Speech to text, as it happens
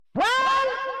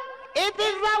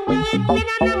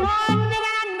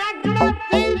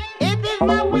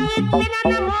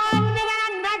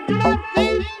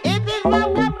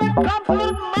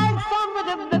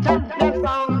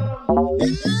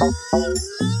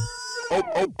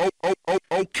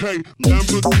Okay,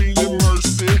 Lamborghini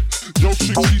Mercy. Yo,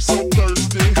 chick, she so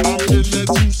thirsty. I'm in that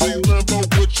 2C Lambo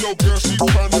with your girl, she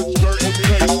tryna flirt.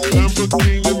 Okay,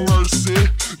 Lamborghini Mercy.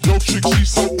 Yo, chick, she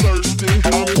so thirsty.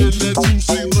 I'm in that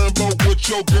 2C Lambo with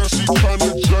your girl, she tryna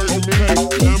jerk. Okay,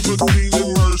 Lamborghini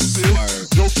Mercy.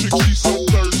 Yo, chick, she so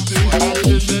thirsty. I'm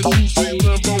in that 2C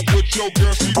Lambo with your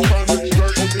girl, she tryna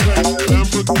jerk. Okay,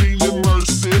 Lamborghini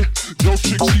Mercy. Yo,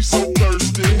 chick, she so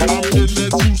thirsty. I'm in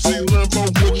that 2C Lambo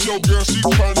with your girl, she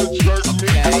tryna jerk me.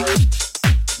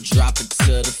 Drop it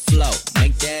to the floor,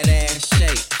 make that ass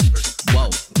shake. Whoa,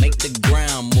 make the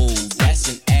ground move, that's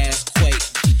an ass quake.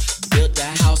 Built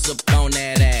a house up on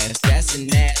that ass, that's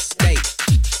an ass state.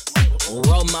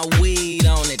 Roll my weed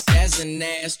on it, that's an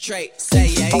ass trait. Say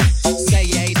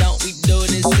yay, don't we do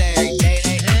this every day?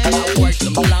 I worked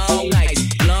them long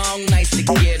nights to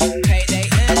get a payday.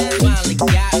 Finally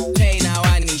got paid, now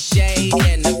I need shade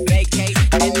and a vacate.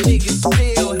 And niggas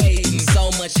still hating,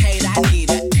 so much hate I need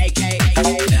a AK.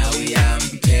 Now I'm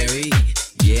Perry,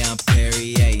 yeah I'm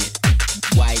Perrier.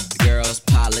 White girls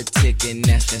politicking,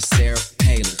 that's that Sarah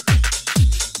Palin.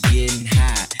 Getting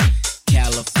high,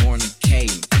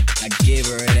 Californicating. I give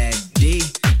her that D,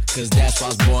 cause that's why I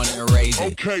was born and raised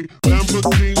in. Okay,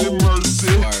 Lamborghini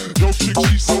Mercy. Yo, chick,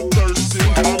 she so thirsty.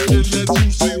 I'm in that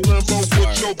 2C Lambo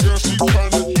with your girl, she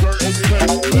tryna flirt. Okay,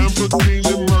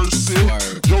 Lamborghini Mercy.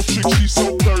 Yo, chick, she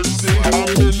so thirsty.